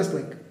not just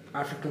like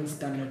African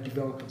standard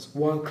developers,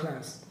 world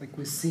class. Like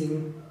we're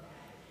seeing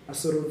a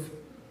sort of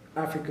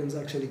Africans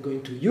actually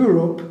going to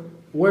Europe,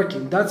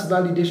 working. That's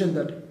validation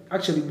that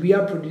actually we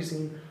are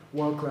producing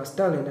world-class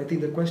talent. I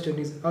think the question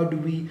is, how do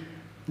we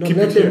not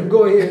let them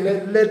go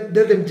here, let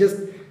them just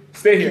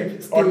stay here,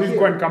 or at least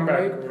go and come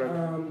back,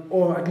 right?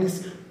 Or at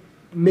least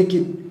make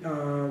it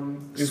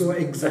so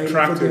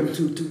exciting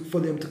for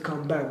them to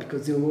come back,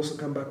 because they'll also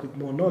come back with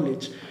more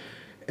knowledge.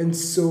 And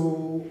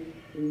so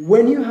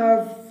when you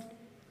have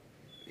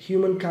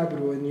human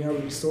capital and you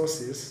have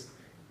resources,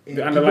 and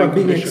the underlying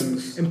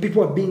conditions, and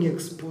people are being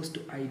exposed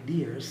to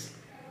ideas,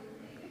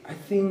 I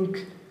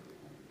think.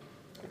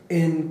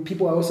 And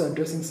people are also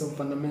addressing some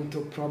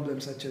fundamental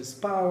problems such as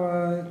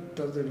power,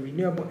 the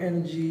renewable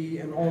energy,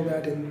 and all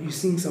that. And you're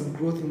seeing some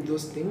growth in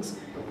those things.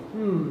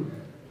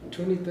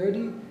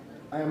 2030,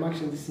 I am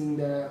actually seeing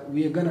that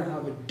we are going to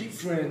have a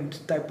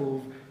different type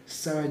of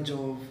surge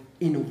of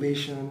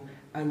innovation,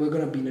 and we're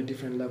going to be in a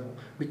different level.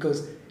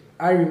 Because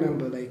I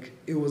remember, like,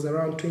 it was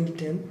around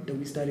 2010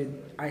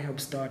 that iHub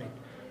started.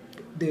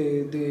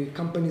 the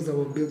companies that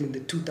were built in the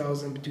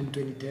 2000 between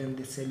 2010,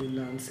 the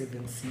Cellular and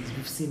 7Cs,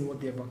 we've seen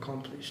what they have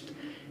accomplished.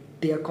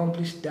 They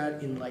accomplished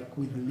that in like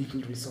with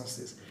little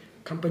resources.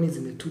 Companies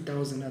in the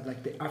 2000 had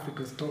like the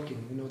Africa's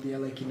talking, they are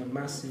like in a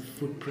massive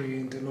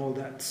footprint and all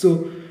that.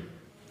 So,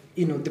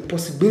 the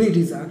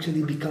possibilities are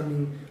actually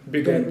becoming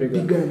bigger and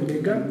bigger.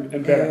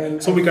 And better.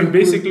 And so we can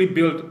basically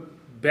build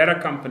better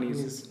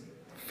companies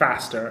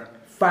faster.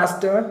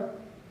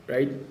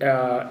 Right?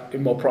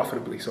 And more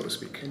profitably, so to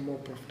speak. And more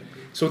profitably.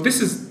 So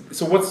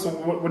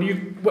what do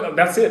you, well,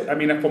 that's it. I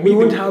mean, for me. We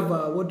won't have,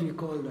 what do you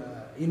call,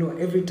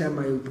 every time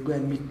I go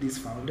and meet these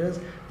founders,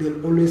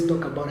 they'll always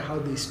talk about how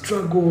they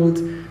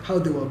struggled, how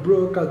they were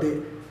broke, how they,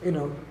 we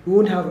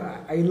won't have,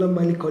 I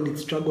normally call it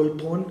struggle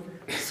porn.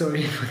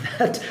 Sorry for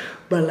that.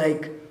 But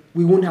like,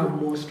 we won't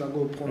have more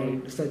struggle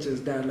porn such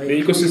as that. Like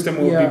the ecosystem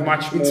will be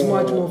much more. It's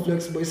much more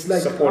flexible. It's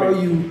like supportive.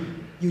 How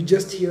you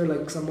just hear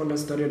like someone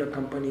has started a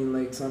company in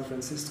like San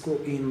Francisco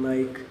in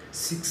like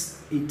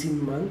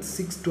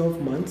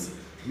 12 months.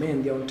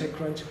 Man, they're on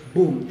TechCrunch.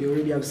 Boom, they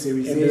already have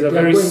Series A. And there's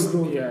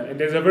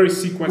a very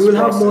sequenced process. We'll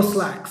have more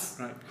Slacks.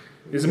 Right.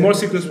 There's a more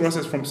sequenced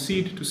process from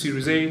seed to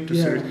Series A to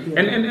Series. Yeah.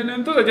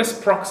 And those are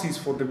just proxies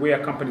for the way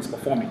a company is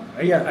performing,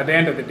 right? Yeah. At the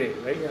end of the day,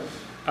 right?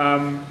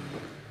 Yeah.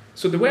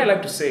 So the way I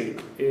like to say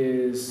it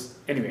is,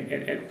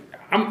 anyway,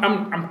 and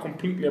I'm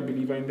completely a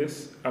believer in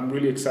this. I'm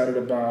really excited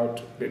about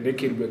the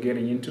decade we're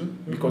getting into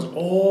because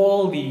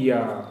all the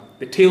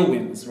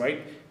tailwinds,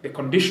 right? The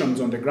conditions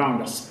on the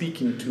ground are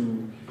speaking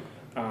to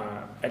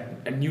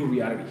a new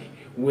reality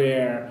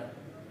where,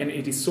 and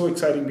it is so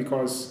exciting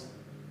because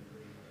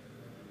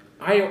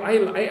I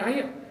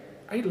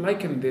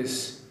liken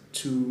this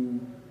to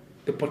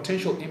the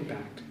potential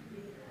impact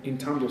in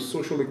terms of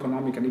social,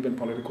 economic, and even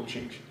political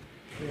change.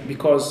 Yeah.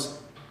 Because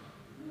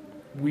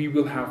we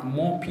will have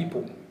more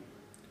people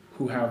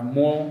who have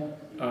more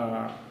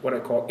what I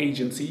call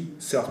agency,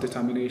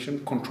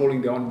 self-determination,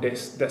 controlling their own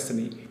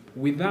destiny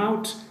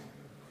without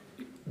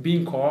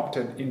being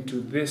co-opted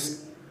into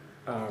this,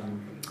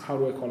 how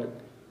do I call it,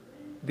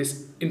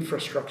 this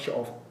infrastructure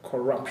of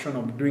corruption,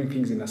 of doing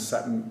things in a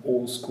certain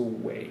old school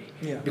way.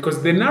 Yeah.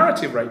 Because the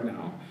narrative right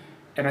now,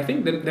 and I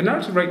think the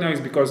narrative right now is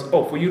because,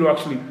 for you to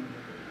actually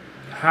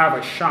have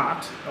a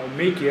shot or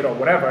make it or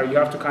whatever, you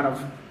have to kind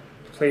of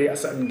play a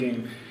certain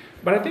game.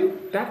 But I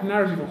think that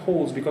narrative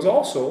holds because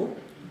also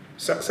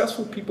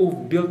successful people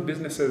who build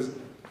businesses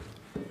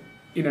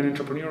in an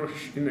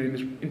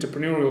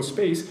entrepreneurial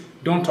space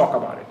don't talk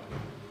about it.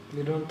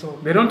 They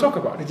don't talk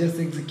about it. They just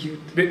execute.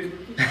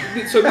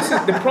 So this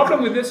is the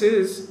problem with this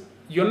is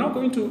you're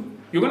going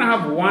to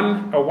have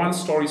a one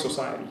story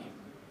society.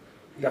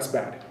 That's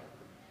bad.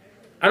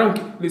 I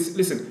don't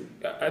listen.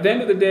 At the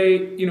end of the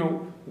day,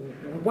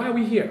 why are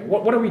we here?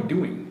 What are we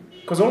doing?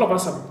 Because all of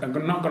us are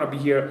not going to be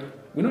here.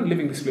 We're not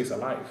living this place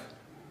alive.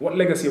 What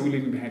legacy are we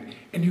leaving behind?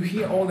 And you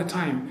hear all the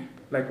time,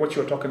 like what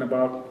you're talking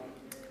about,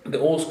 the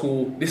old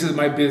school, this is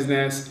my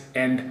business,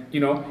 and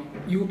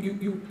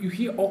you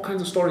hear all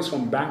kinds of stories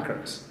from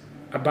bankers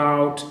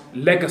about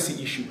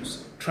legacy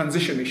issues,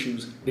 transition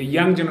issues, the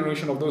young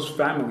generation of those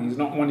families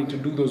not wanting to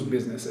do those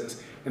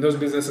businesses, and those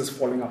businesses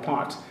falling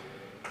apart.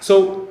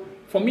 So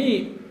for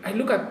me, I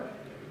look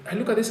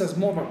at this as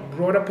more of a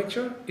broader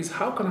picture, is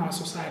how can our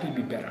society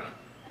be better?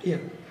 Yeah.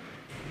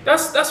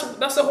 That's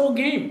the whole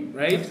game,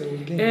 right? That's the whole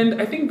game.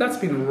 And I think that's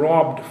been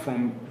robbed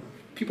from,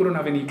 people don't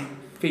have any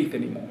faith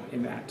anymore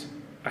in that.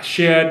 A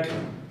shared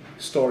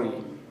story,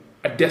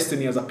 a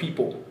destiny as a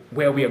people,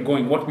 where we are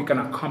going, what we can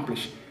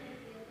accomplish.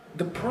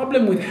 The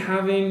problem with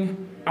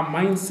having a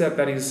mindset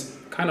that is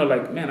kind of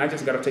like, man, I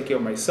just got to take care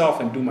of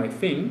myself and do my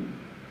thing,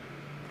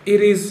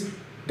 it is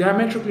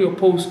diametrically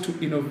opposed to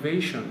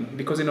innovation,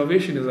 because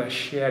innovation is a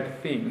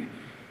shared thing.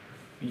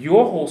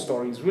 Your whole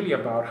story is really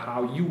about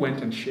how you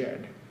went and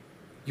shared.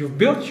 You've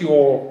built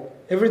your...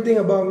 Everything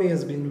about me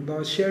has been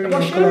about sharing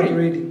and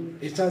collaborating.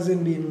 It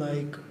hasn't been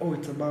like,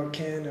 it's about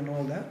Ken and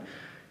all that.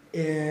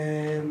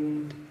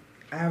 And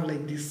I have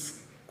like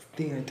this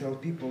thing I tell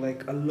people,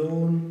 like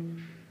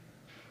alone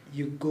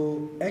you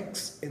go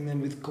X, and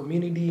then with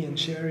community and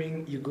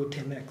sharing you go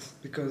 10X.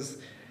 Because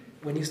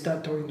when you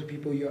start talking to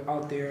people, you're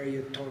out there,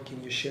 you're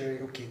talking, you're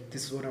sharing, okay,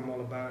 this is what I'm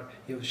all about,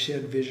 you have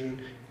shared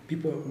vision,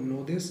 people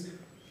know this.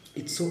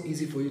 It's so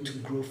easy for you to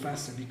grow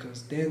faster,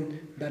 because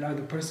then that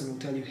other person will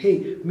tell you,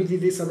 hey, meet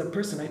this other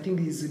person, I think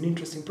he's an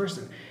interesting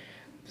person.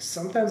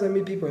 Sometimes I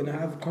meet people and I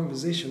have a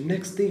conversation.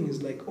 Next thing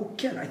is like,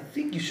 Ken, I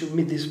think you should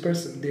meet this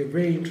person. They're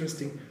very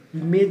interesting.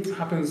 We meet,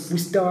 we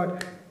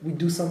start, we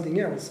do something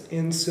else.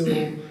 And so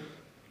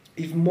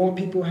if more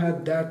people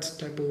had that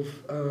type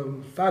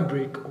of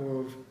fabric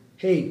of,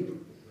 hey,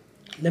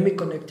 let me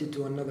connect you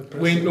to another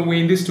person. We're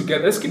in this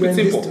together. Let's keep it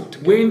simple.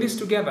 We're in this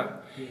together.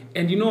 Yeah.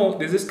 And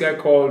there's this guy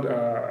called,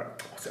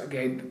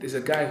 there's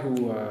a guy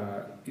who,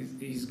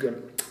 he's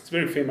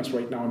very famous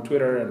right now on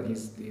Twitter, and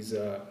he's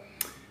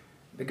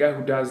the guy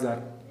who does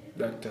that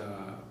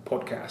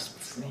podcast.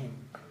 What's his name?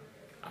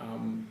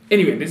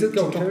 Anyway, there's a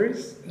guy. Tim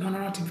Ferriss? No,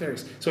 not Tim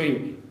Ferriss. So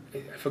anyway,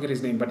 I forget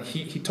his name, but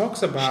he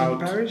talks about... Sean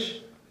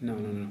Parrish? No.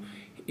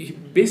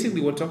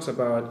 basically what talks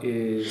about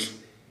is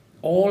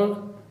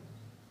all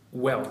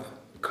wealth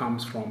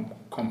comes from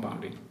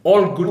compounding.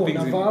 All good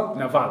things.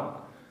 Naval.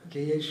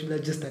 Okay, yeah, you should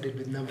have just started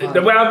with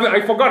Naval. Well,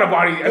 I forgot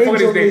about it. I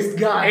forgot his name.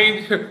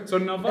 Guy. So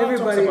Naval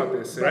talks about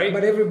this, right?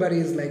 But everybody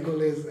is like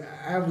always.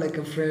 I have like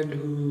a friend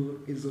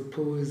who is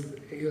opposed.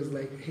 He was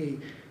like, hey,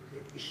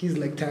 he's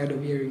like tired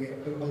of hearing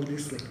all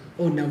this. Like,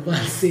 oh, Naval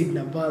said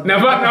Naval.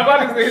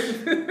 Naval is this.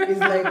 He's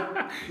like,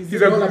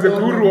 he's a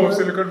guru Naval of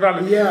Silicon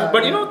Valley. Yeah.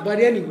 But you know. But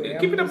anyway,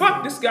 keep it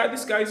about this guy.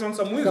 This guy is on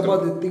some wisdom.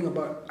 About the thing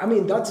about. I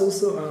mean, that's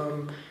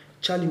also.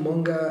 Charlie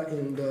Munger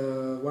in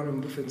the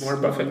Warren Buffett.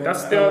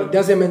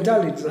 That's their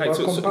mentality. It's about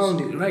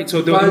compounding.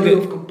 So the value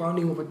of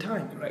compounding over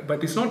time. Right,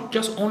 but it's not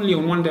just only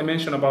on one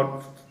dimension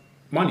about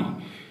money.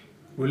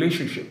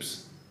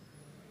 Relationships.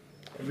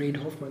 Reid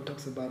Hoffman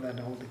talks about that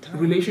all the time.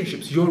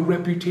 Relationships, your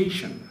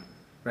reputation,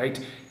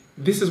 right?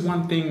 This is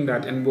one thing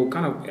that, and we'll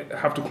kind of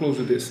have to close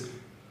with this.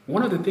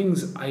 One of the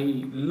things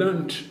I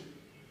learned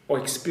or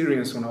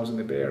experienced when I was in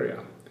the Bay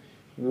Area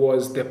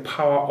was the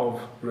power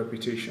of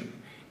reputation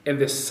and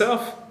the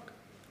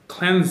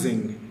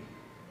self-cleansing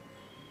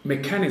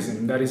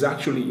mechanism that is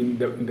actually in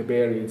the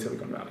Bay Area in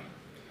Silicon Valley.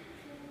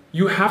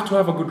 You have to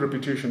have a good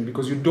reputation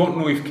because you don't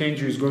know if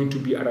Kenju is going to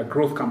be at a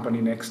growth company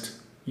next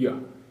year.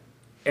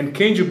 And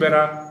Kenju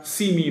better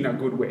see me in a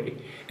good way.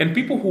 And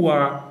people who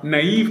are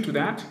naive to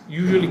that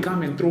usually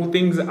come and throw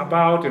things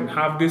about and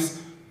have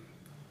this.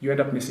 You end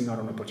up missing out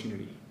on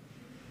opportunity.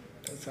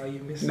 That's how you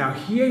miss it. Now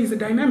here is the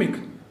dynamic.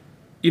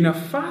 In a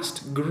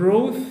fast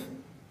growth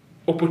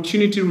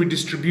opportunity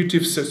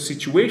redistributive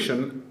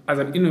situation as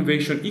an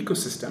innovation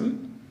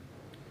ecosystem,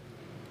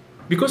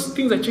 because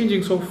things are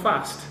changing so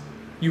fast,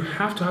 you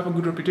have to have a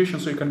good reputation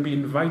so you can be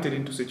invited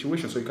into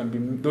situations, so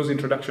those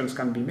introductions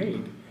can be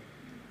made.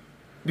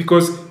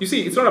 Because you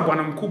see, it's not a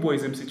Bwana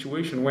Mkubwaism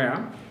situation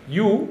where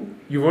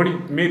you've already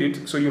made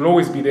it, so you'll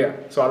always be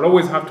there. So I'll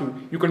always have to.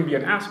 You can be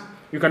an ass,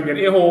 you can be an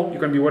a-hole, you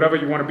can be whatever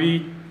you want to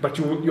be, but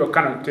you're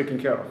kind of taken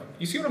care of.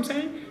 You see what I'm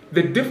saying?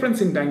 The difference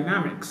in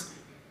dynamics.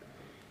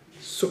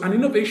 So an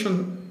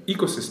innovation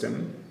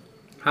ecosystem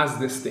has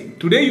this thing.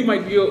 Today you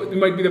might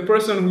be the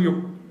person who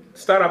your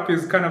startup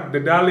is kind of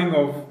the darling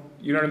of.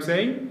 You know what I'm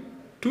saying?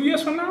 2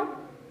 years from now,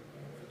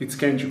 it's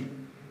Kenju.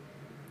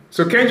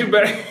 So you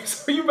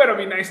better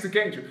be nice to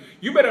Kenju.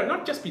 You better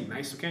not just be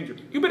nice to Kenju.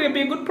 You better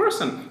be a good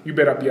person. You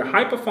better be a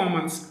high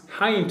performance,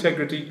 high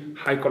integrity,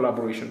 high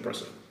collaboration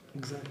person.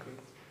 Exactly.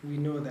 We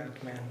know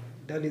that, man.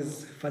 That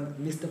is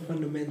Mr.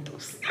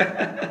 Fundamentals.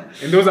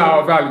 And those are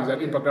our values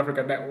at Impact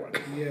Africa Network.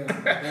 Yeah.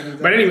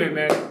 But anyway,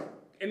 man,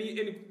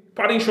 any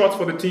parting shots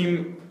for the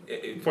team,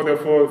 for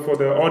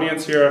the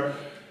audience here?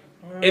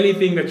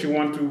 Anything that you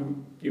want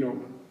to,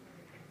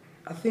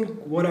 I think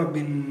what I've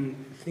been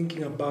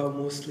thinking about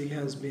mostly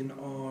has been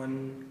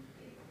on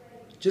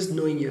just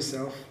knowing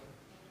yourself,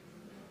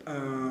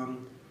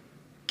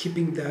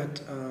 keeping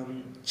that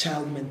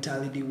child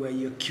mentality where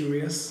you're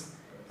curious.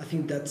 I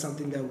think that's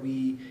something that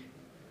we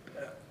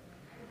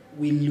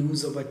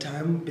lose over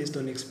time based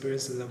on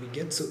experiences that we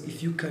get. So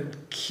if you can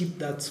keep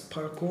that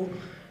sparkle,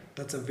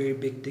 that's a very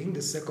big thing.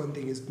 The second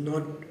thing is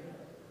not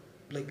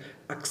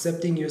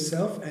accepting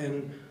yourself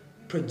and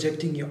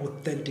projecting your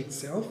authentic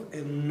self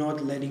and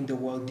not letting the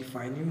world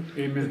define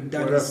you. Amen.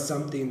 That is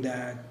something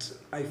that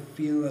I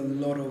feel a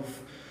lot of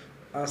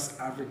us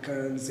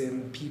Africans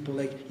and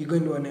people, you go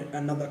into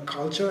another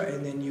culture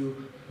and then you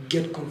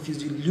get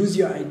confused, you lose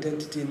your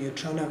identity and you're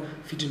trying to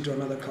fit into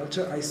another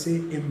culture. I say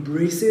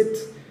embrace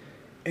it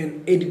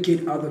and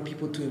educate other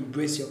people to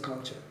embrace your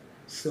culture.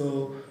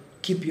 So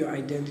keep your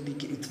identity,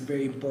 it's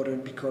very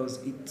important because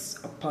it's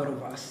a part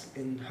of us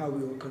and how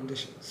we were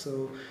conditioned.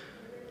 So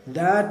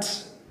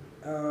that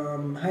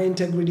high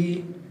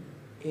integrity,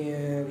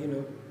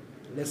 and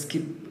let's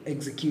keep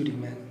executing,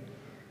 man.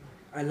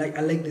 I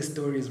like the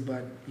stories,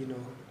 but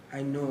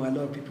I know a lot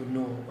of people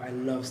know I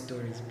love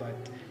stories, but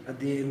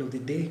at the end of the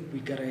day, we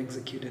gotta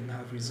execute and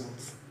have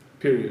results.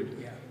 Period.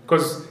 Yeah.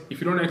 Because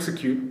if you don't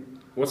execute,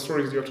 what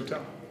stories do you have to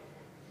tell?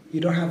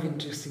 You don't have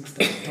interesting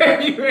stuff.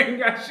 You ain't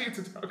got shit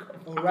to talk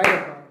about. All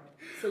right.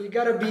 So you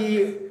gotta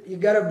be,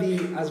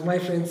 as my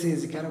friend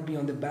says, you gotta be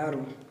on the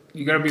battle.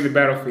 You gotta be in the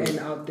battlefield. And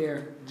out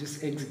there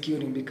just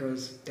executing,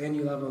 because then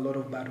you'll have a lot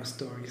of battle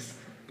stories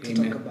to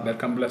Amen. talk about. That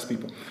can bless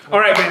people. All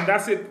right, man.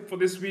 That's it for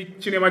this week.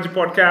 Chinemaji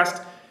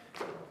Podcast.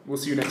 We'll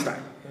see you next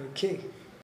time. Okay.